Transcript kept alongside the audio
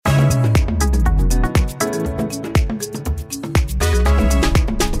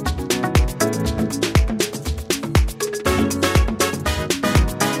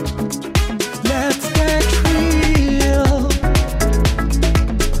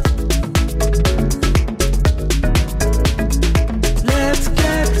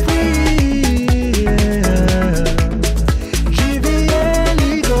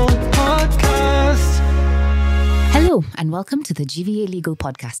welcome to the GVA Legal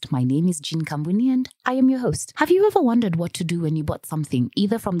Podcast. My name is Jean Kambuni and I am your host. Have you ever wondered what to do when you bought something,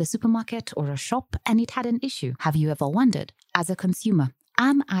 either from the supermarket or a shop, and it had an issue? Have you ever wondered, as a consumer,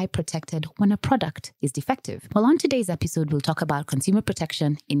 am I protected when a product is defective? Well, on today's episode, we'll talk about consumer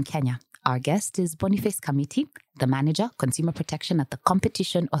protection in Kenya. Our guest is Boniface Kamiti, the Manager, Consumer Protection at the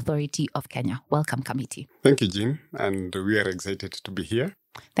Competition Authority of Kenya. Welcome, Kamiti. Thank you, Jean, and we are excited to be here.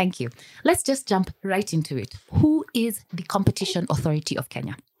 Thank you. Let's just jump right into it. Who is the Competition Authority of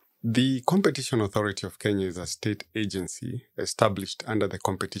Kenya? The Competition Authority of Kenya is a state agency established under the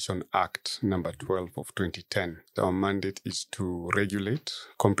Competition Act number 12 of 2010. Our mandate is to regulate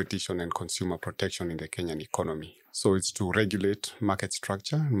competition and consumer protection in the Kenyan economy. So it's to regulate market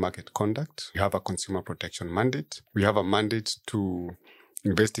structure and market conduct. We have a consumer protection mandate. We have a mandate to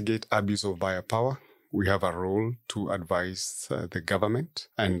investigate abuse of buyer power. We have a role to advise the government,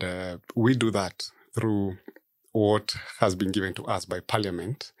 and we do that through what has been given to us by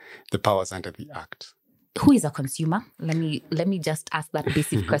Parliament, the powers under the Act. Who is a consumer? Let me just ask that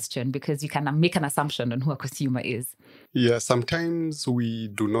basic question, because you can make an assumption on who a consumer is. Yeah, sometimes we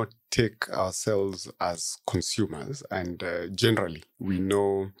do not take ourselves as consumers, and generally we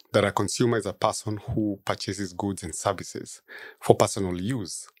know that a consumer is a person who purchases goods and services for personal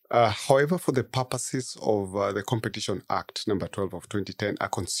use. However, for the purposes of the Competition Act number 12 of 2010, a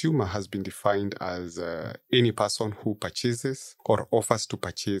consumer has been defined as any person who purchases or offers to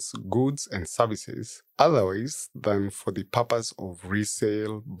purchase goods and services otherwise than for the purpose of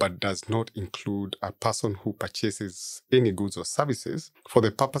resale, but does not include a person who purchases any goods or services for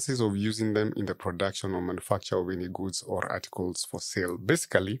the purposes of using them in the production or manufacture of any goods or articles for sale.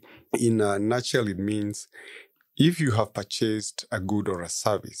 Basically, in a nutshell, it means if you have purchased a good or a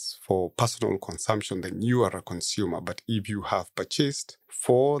service for personal consumption, then you are a consumer. But if you have purchased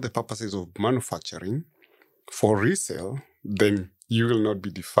for the purposes of manufacturing, for resale, then you will not be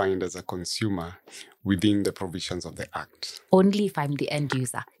defined as a consumer within the provisions of the Act. Only if I'm the end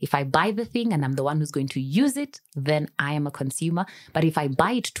user. If I buy the thing and I'm the one who's going to use it, then I am a consumer. But if I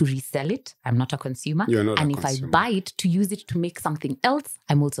buy it to resell it, I'm not a consumer. You're not and a if consumer. I buy it to use it to make something else,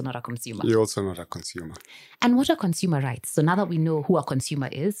 I'm also not a consumer. You're also not a consumer. And what are consumer rights? So now that we know who a consumer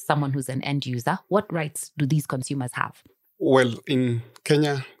is, someone who's an end user, what rights do these consumers have? Well, in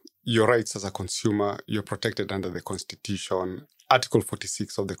Kenya, your rights as a consumer, you're protected under the Constitution, Article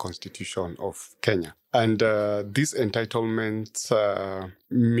 46 of the Constitution of Kenya. And these entitlements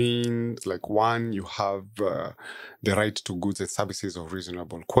mean, like, one, you have the right to goods and services of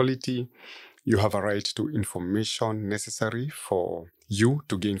reasonable quality. You have a right to information necessary for you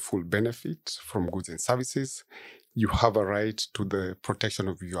to gain full benefit from goods and services. You have a right to the protection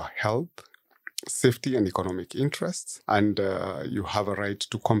of your health, safety and economic interests, and you have a right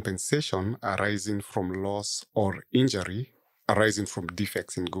to compensation arising from loss or injury arising from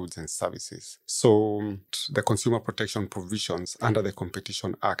defects in goods and services. So the consumer protection provisions under the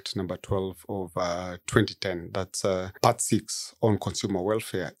Competition Act number 12 of 2010, that's Part 6 on consumer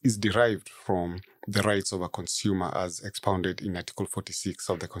welfare, is derived from the rights of a consumer as expounded in Article 46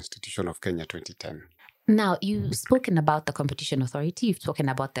 of the Constitution of Kenya 2010. Now, you've spoken about the Competition Authority. You've spoken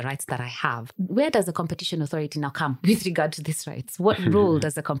about the rights that I have. Where does the Competition Authority now come with regard to these rights? What role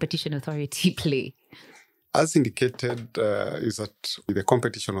does the Competition Authority play? As indicated, is that the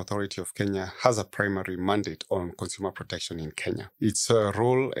Competition Authority of Kenya has a primary mandate on consumer protection in Kenya. Its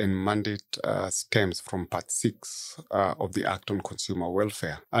role and mandate stems from Part 6 of the Act on Consumer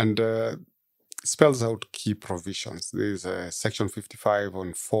Welfare, and spells out key provisions. There's Section 55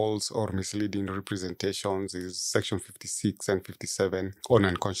 on false or misleading representations. There's Section 56 and 57 on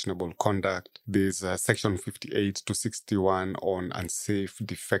unconscionable conduct. There's Section 58 to 61 on unsafe,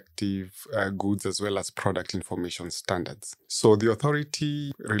 defective goods, as well as product information standards. So the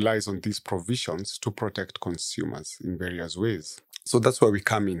authority relies on these provisions to protect consumers in various ways. So that's where we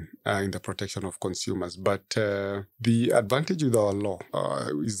come in the protection of consumers. But the advantage with our law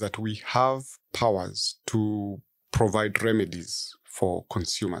is that we have powers to provide remedies for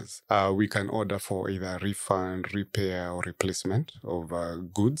consumers. We can order for either refund, repair, or replacement of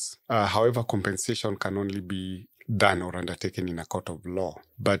goods. However, compensation can only be done or undertaken in a court of law.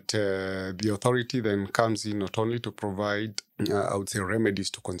 But the authority then comes in not only to provide, I would say, remedies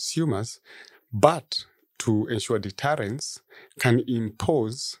to consumers, but to ensure deterrence, can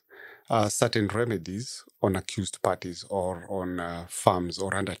impose certain remedies on accused parties or on firms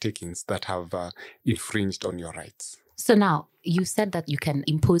or undertakings that have infringed on your rights. So now you said that you can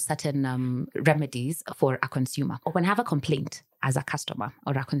impose certain remedies for a consumer. Or when I have a complaint as a customer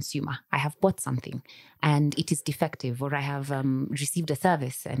or a consumer, I have bought something and it is defective, or I have received a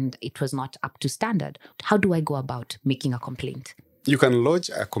service and it was not up to standard. How do I go about making a complaint? You can lodge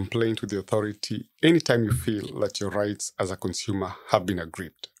a complaint with the authority anytime you feel that your rights as a consumer have been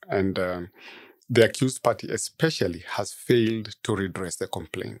aggrieved and the accused party especially has failed to redress the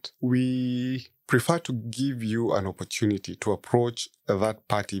complaint. We prefer to give you an opportunity to approach that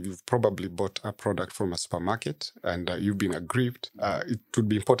party. If you've probably bought a product from a supermarket and you've been aggrieved, it would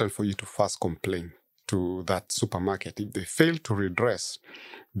be important for you to first complain to that supermarket. If they fail to redress,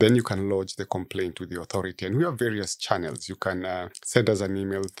 then you can lodge the complaint with the authority. And we have various channels. You can send us an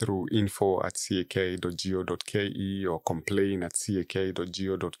email through info@cak.go.ke or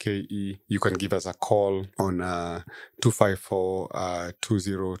complain@cak.go.ke. You can give us a call on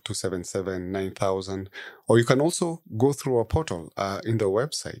 254-20277-9000. Or you can also go through our portal in the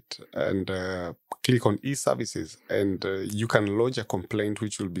website and click on e-services, and you can lodge a complaint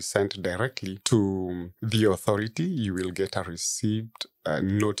which will be sent directly to the authority. You will get a received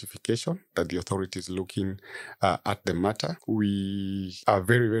notification that the authority is looking at the matter. We are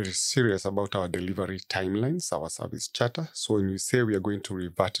very, very serious about our delivery timelines, our service charter. So when we say we are going to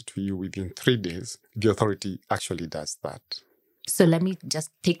revert to you within 3 days, the authority actually does that. So let me just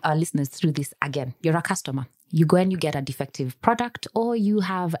take our listeners through this again. You're a customer. You go and you get a defective product, or you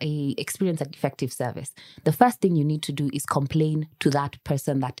have experience a defective service. The first thing you need to do is complain to that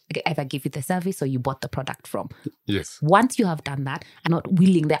person that either gave you the service or you bought the product from. Yes. Once you have done that and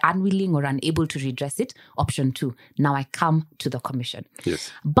they're unwilling or unable to redress it, option 2, now I come to the commission. Yes.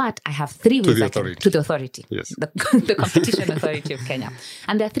 But I have 3 ways to the authority. Yes. The Competition Authority of Kenya.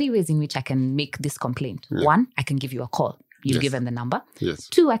 And there are 3 ways in which I can make this complaint. Yeah. 1, I can give you a call. You've given the number. Yes.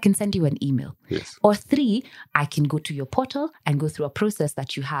 2, I can send you an email. Yes. Or 3, I can go to your portal and go through a process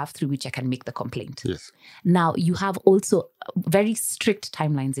that you have through which I can make the complaint. Yes. Now, you have also very strict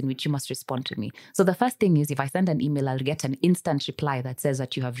timelines in which you must respond to me. So the first thing is, if I send an email, I'll get an instant reply that says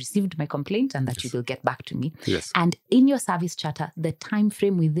that you have received my complaint and that you will get back to me. Yes. And in your service charter, the time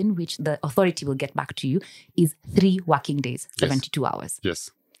frame within which the authority will get back to you is 3 working days, 72 hours.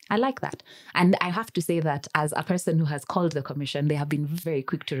 Yes. I like that. And I have to say that as a person who has called the commission, they have been very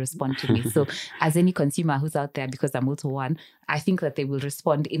quick to respond to me. So as any consumer who's out there, because I'm also one, I think that they will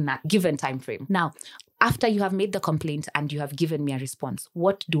respond in that given time frame. Now, after you have made the complaint and you have given me a response,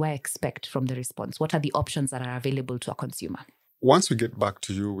 what do I expect from the response? What are the options that are available to a consumer? Once we get back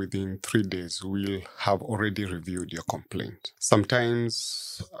to you within 3 days, we'll have already reviewed your complaint.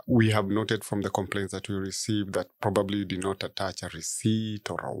 Sometimes we have noted from the complaints that we received that probably you did not attach a receipt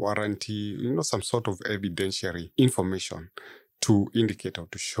or a warranty, some sort of evidentiary information to indicate or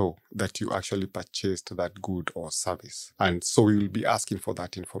to show that you actually purchased that good or service. And so we will be asking for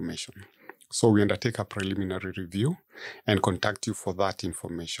that information. So we undertake a preliminary review and contact you for that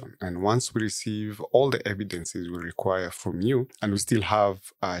information. And once we receive all the evidences we require from you, and we still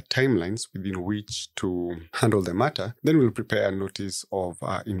have timelines within which to handle the matter, then we'll prepare a notice of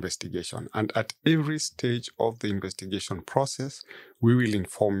investigation. And at every stage of the investigation process, we will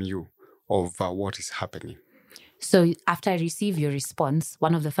inform you of what is happening. So after I receive your response,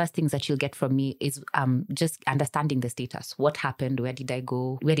 one of the first things that you'll get from me is just understanding the status. What happened? Where did I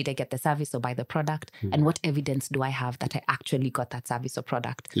go? Where did I get the service or buy the product? Mm-hmm. And what evidence do I have that I actually got that service or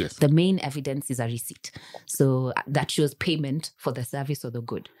product? Yes. The main evidence is a receipt. So that shows payment for the service or the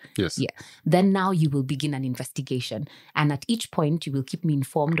good. Yes. Yeah. Then now you will begin an investigation. And at each point, you will keep me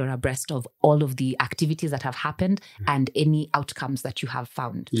informed or abreast of all of the activities that have happened and any outcomes that you have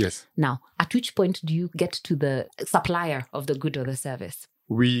found. Yes. Now, at which point do you get to the supplier of the good or the service?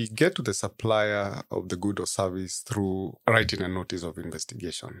 We get to the supplier of the good or service through writing a notice of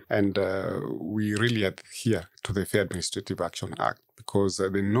investigation. And we really adhere to the Fair Administrative Action Act because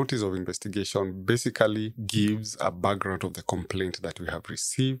the notice of investigation basically gives a background of the complaint that we have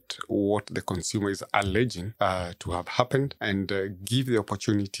received, what the consumer is alleging to have happened, and give the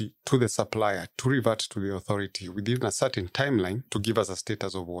opportunity to the supplier to revert to the authority within a certain timeline to give us a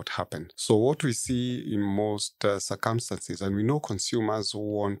status of what happened. So what we see in most circumstances, and we know consumers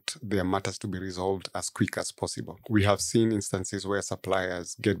want their matters to be resolved as quick as possible. We have seen instances where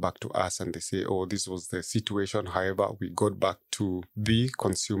suppliers get back to us and they say, oh, this was the situation. However, we got back to the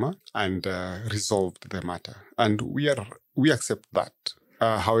consumer and resolved the matter. And we accept that.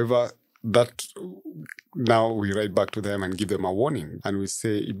 However, that now we write back to them and give them a warning. And we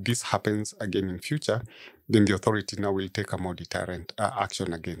say, if this happens again in future, then the authority now will take a more deterrent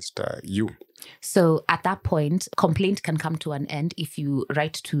action against you. So at that point, complaint can come to an end if you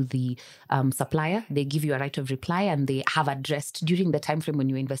write to the supplier. They give you a right of reply and they have addressed, during the time frame when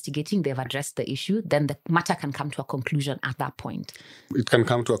you're investigating, they've addressed the issue. Then the matter can come to a conclusion at that point. It can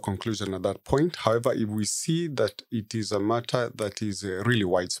come to a conclusion at that point. However, if we see that it is a matter that is really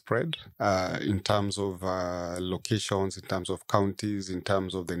widespread in terms of locations, in terms of counties, in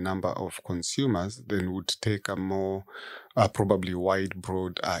terms of the number of consumers, then would take a more probably wide,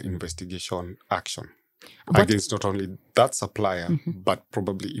 broad investigation action against not only that supplier, but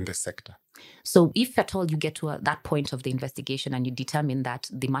probably in the sector. So if at all you get to that point of the investigation and you determine that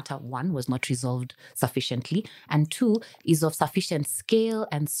the matter, one, was not resolved sufficiently, and two, is of sufficient scale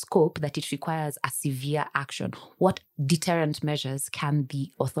and scope that it requires a severe action, what deterrent measures can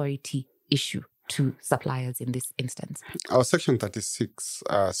the authority issue to suppliers in this instance? Our Section 36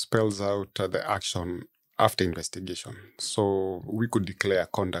 spells out the action after investigation. So we could declare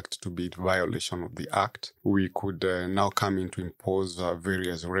conduct to be in violation of the Act. We could now come in to impose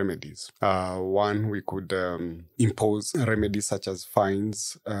various remedies. One, we could impose remedies such as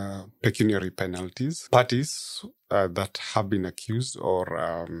fines, pecuniary penalties. Parties that have been accused or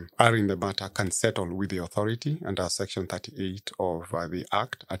are in the matter can settle with the authority under Section 38 of the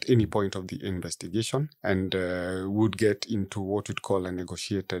Act at any point of the investigation and would get into what we'd call a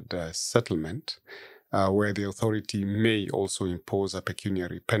negotiated settlement, where the authority may also impose a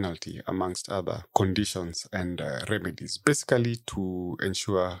pecuniary penalty amongst other conditions and remedies, basically to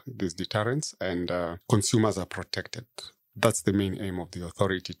ensure this deterrence and consumers are protected. That's the main aim of the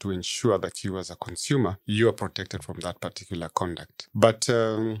authority, to ensure that you as a consumer, you are protected from that particular conduct. But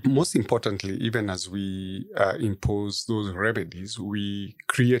most importantly, even as we impose those remedies, we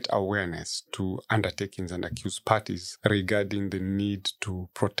create awareness to undertakings and accused parties regarding the need to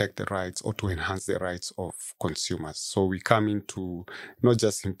protect the rights or to enhance the rights of consumers. So we come in to not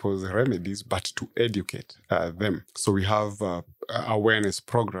just impose remedies, but to educate them. So we have awareness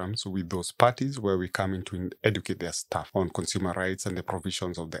programs with those parties where we come in to educate their staff on consumer rights and the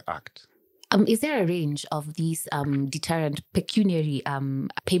provisions of the Act. Is there a range of these deterrent pecuniary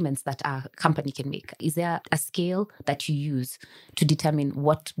payments that a company can make? Is there a scale that you use to determine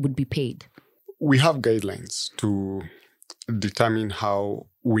what would be paid? We have guidelines to determine how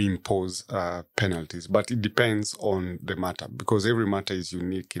we impose penalties, but it depends on the matter because every matter is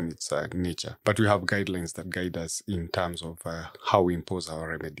unique in its nature. But we have guidelines that guide us in terms of how we impose our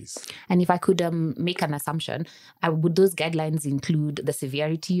remedies. And if I could make an assumption, would those guidelines include the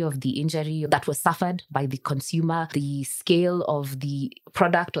severity of the injury that was suffered by the consumer, the scale of the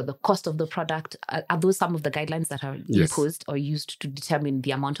product or the cost of the product? Are those some of the guidelines that are imposed or used to determine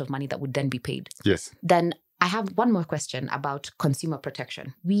the amount of money that would then be paid? Yes. Then I have one more question about consumer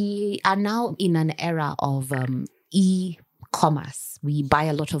protection. We are now in an era of e-commerce. We buy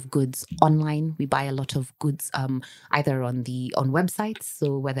a lot of goods online. We buy a lot of goods either on websites,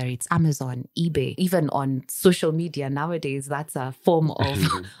 so whether it's Amazon, eBay, even on social media nowadays. That's a form of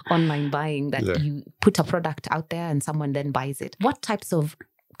online buying that you put a product out there and someone then buys it. What types of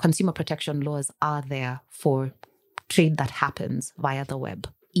consumer protection laws are there for trade that happens via the web,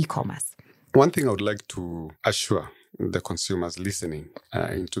 e-commerce? One thing I would like to assure the consumers listening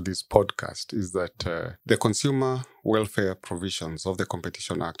into this podcast is that the consumer welfare provisions of the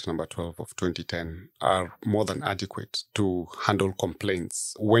Competition Act number 12 of 2010 are more than adequate to handle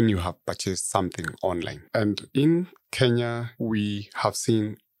complaints when you have purchased something online. And in Kenya, we have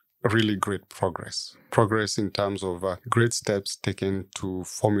seen really great progress in terms of great steps taken to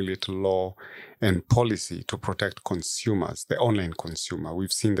formulate law and policy to protect consumers, the online consumer.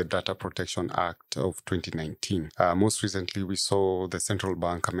 We've seen the Data Protection Act of 2019. Most recently, we saw the Central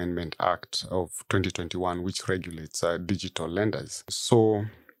Bank Amendment Act of 2021, which regulates digital lenders. So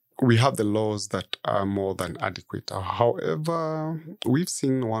we have the laws that are more than adequate. However, we've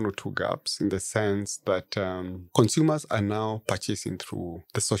seen one or two gaps in the sense that consumers are now purchasing through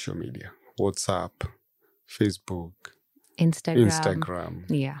the social media, WhatsApp, Facebook, Instagram.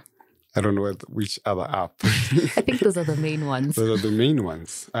 Yeah. I don't know which other app. I think those are the main ones. Those are the main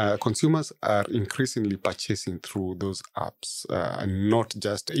ones. Consumers are increasingly purchasing through those apps and not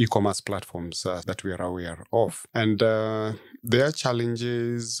just e-commerce platforms that we are aware of. And there are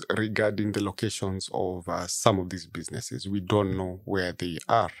challenges regarding the locations of some of these businesses. We don't know where they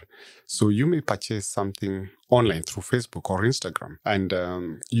are. So you may purchase something online through Facebook or Instagram,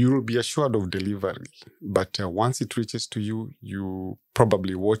 and you'll be assured of delivery. But once it reaches to you,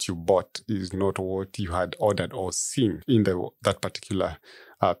 probably what you bought is not what you had ordered or seen in that particular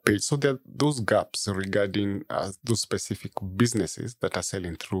page. So there are those gaps regarding those specific businesses that are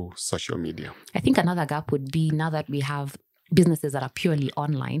selling through social media. I think another gap would be, now that we have businesses that are purely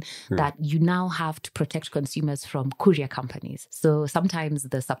online, that you now have to protect consumers from courier companies. So sometimes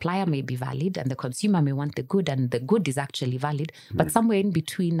the supplier may be valid and the consumer may want the good, and the good is actually valid. But somewhere in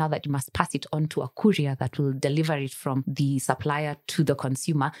between, now that you must pass it on to a courier that will deliver it from the supplier to the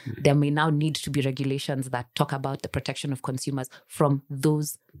consumer, there may now need to be regulations that talk about the protection of consumers from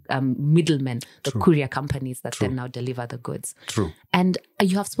those middlemen, the courier companies that then now deliver the goods. True. And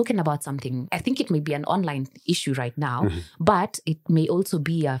you have spoken about something. I think it may be an online issue right now, but it may also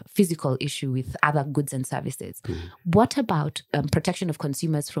be a physical issue with other goods and services. What about protection of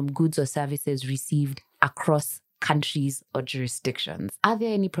consumers from goods or services received across countries or jurisdictions? Are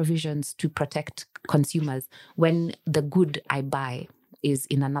there any provisions to protect consumers when the good I buy is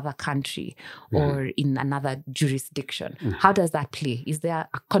in another country or in another jurisdiction? How does that play? Is there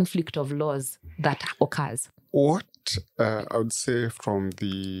a conflict of laws that occurs? What I would say from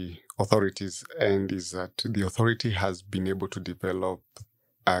the authorities' end is that the authority has been able to develop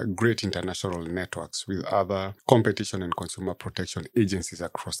great international networks with other competition and consumer protection agencies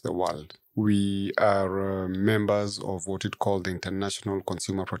across the world. We are members of what it called the International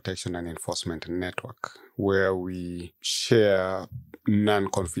Consumer Protection and Enforcement Network, where we share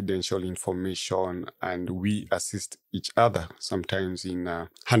non-confidential information and we assist each other sometimes in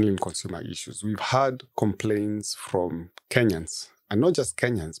handling consumer issues. We've had complaints from Kenyans, and not just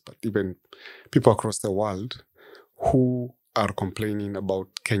Kenyans, but even people across the world who are complaining about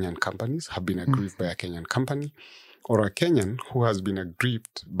Kenyan companies, have been aggrieved by a Kenyan company, or a Kenyan who has been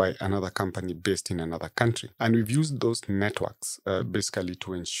aggrieved by another company based in another country. And we've used those networks basically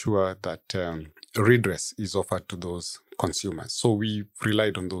to ensure that redress is offered to those consumers. So we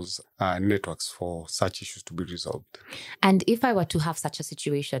relied on those networks for such issues to be resolved. And if I were to have such a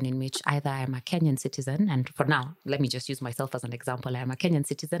situation in which either I'm a Kenyan citizen, and for now, let me just use myself as an example, I am a Kenyan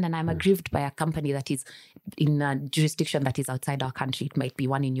citizen and I'm aggrieved by a company that is in a jurisdiction that is outside our country. It might be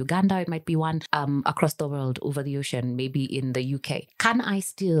one in Uganda, it might be one across the world, over the ocean, maybe in the UK. Can I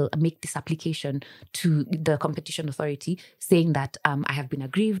still make this application to the competition authority saying that I have been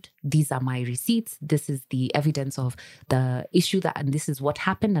aggrieved, these are my receipts, this is the evidence of the issue, that, and this is what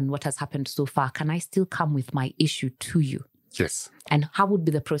happened and what has happened so far? Can I still come with my issue to you? Yes. And how would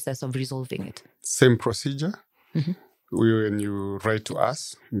be the process of resolving it? Same procedure. When you write to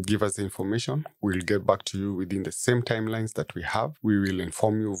us, give us the information, we'll get back to you within the same timelines that we have. We will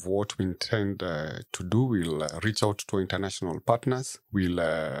inform you of what we intend to do. We'll reach out to international partners.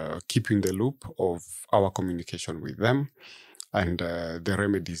 We'll keep you in the loop of our communication with them and the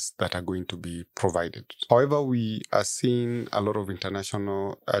remedies that are going to be provided. However, we are seeing a lot of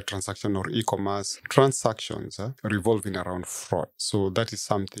international transaction or e-commerce transactions revolving around fraud. So that is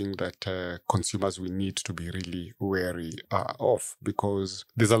something that consumers will need to be really wary of, because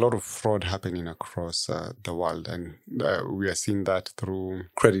there's a lot of fraud happening across the world. And we are seeing that through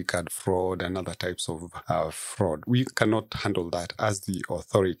credit card fraud and other types of fraud. We cannot handle that as the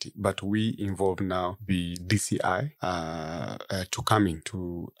authority, but we involve now the DCI to come in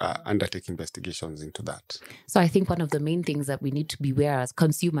to undertake investigations into that. So I think one of the main things that we need to be aware as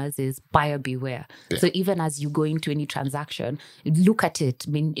consumers is buyer beware. Yeah. So even as you go into any transaction, look at it,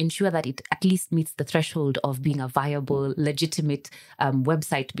 ensure that it at least meets the threshold of being a viable, legitimate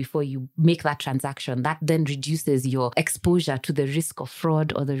website before you make that transaction. That then reduces your exposure to the risk of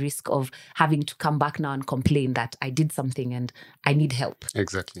fraud or the risk of having to come back now and complain that I did something and I need help.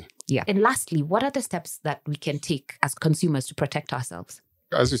 Exactly. Yeah. And lastly, what are the steps that we can take as consumers to protect ourselves?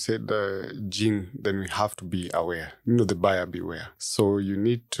 As you said, Jean, then we have to be aware, the buyer beware. So you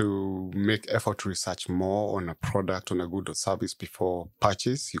need to make effort to research more on a product, on a good or service before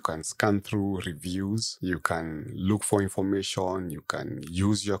purchase. You can scan through reviews. You can look for information. You can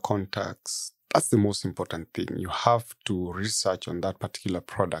use your contacts. That's the most important thing. You have to research on that particular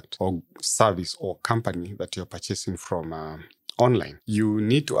product or service or company that you're purchasing from online. You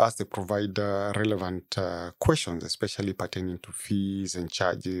need to ask the provider relevant questions, especially pertaining to fees and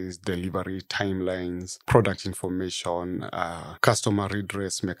charges, delivery timelines, product information, customer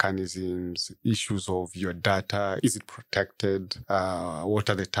redress mechanisms, issues of your data. Is it protected? What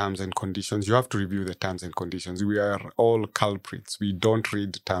are the terms and conditions? You have to review the terms and conditions. We are all culprits. We don't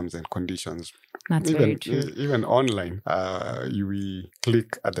read terms and conditions. That's very true. Even online, we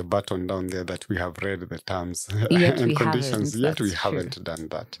click at the button down there that we have read the terms and conditions. Yet we haven't done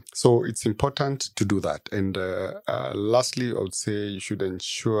that. So it's important to do that. And lastly, I would say you should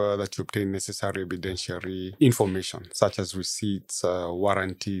ensure that you obtain necessary evidentiary information, such as receipts,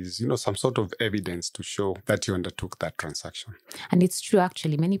 warranties, some sort of evidence to show that you undertook that transaction. And it's true,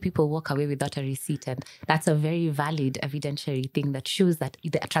 actually. Many people walk away without a receipt. And that's a very valid evidentiary thing that shows that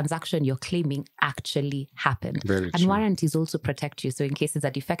the transaction you're claiming actually happened. Very And true. warranties also protect you. So in case there's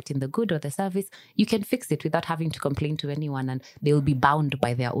a defect in the good or the service, you can fix it without having to complain to anyone, and they will be bound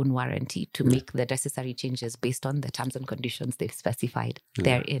by their own warranty to make the necessary changes based on the terms and conditions they've specified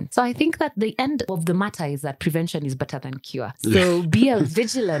therein. So I think that the end of the matter is that prevention is better than cure. So be a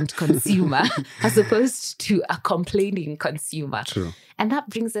vigilant consumer as opposed to a complaining consumer. True. And that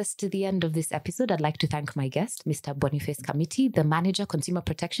brings us to the end of this episode. I'd like to thank my guest, Mr. Boniface Kamiti, the Manager Consumer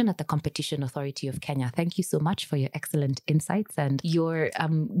Protection at the Competition Authority of Kenya. Thank you so much for your excellent insights and your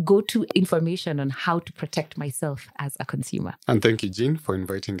go-to information on how to protect myself as a consumer. And thank you, Jean, for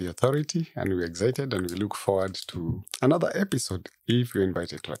inviting the authority. And we're excited and we look forward to another episode if you're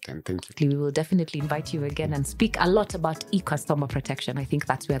invited to attend. Thank you. We will definitely invite you again and speak a lot about e-customer protection. I think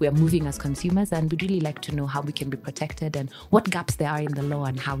that's where we're moving as consumers, and we'd really like to know how we can be protected and what gaps there are in the law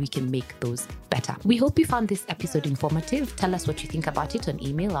and how we can make those better. We hope you found this episode informative. Tell us what you think about it on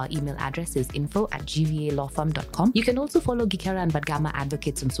email. Our email address is info@gvalawfirm.com. You can also follow Gikera and Badgama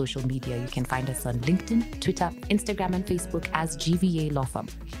Advocates on social media. You can find us on LinkedIn, Twitter, Instagram, and Facebook as GVA Law Firm.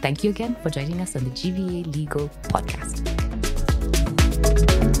 Thank you again for joining us on the GVA Legal Podcast.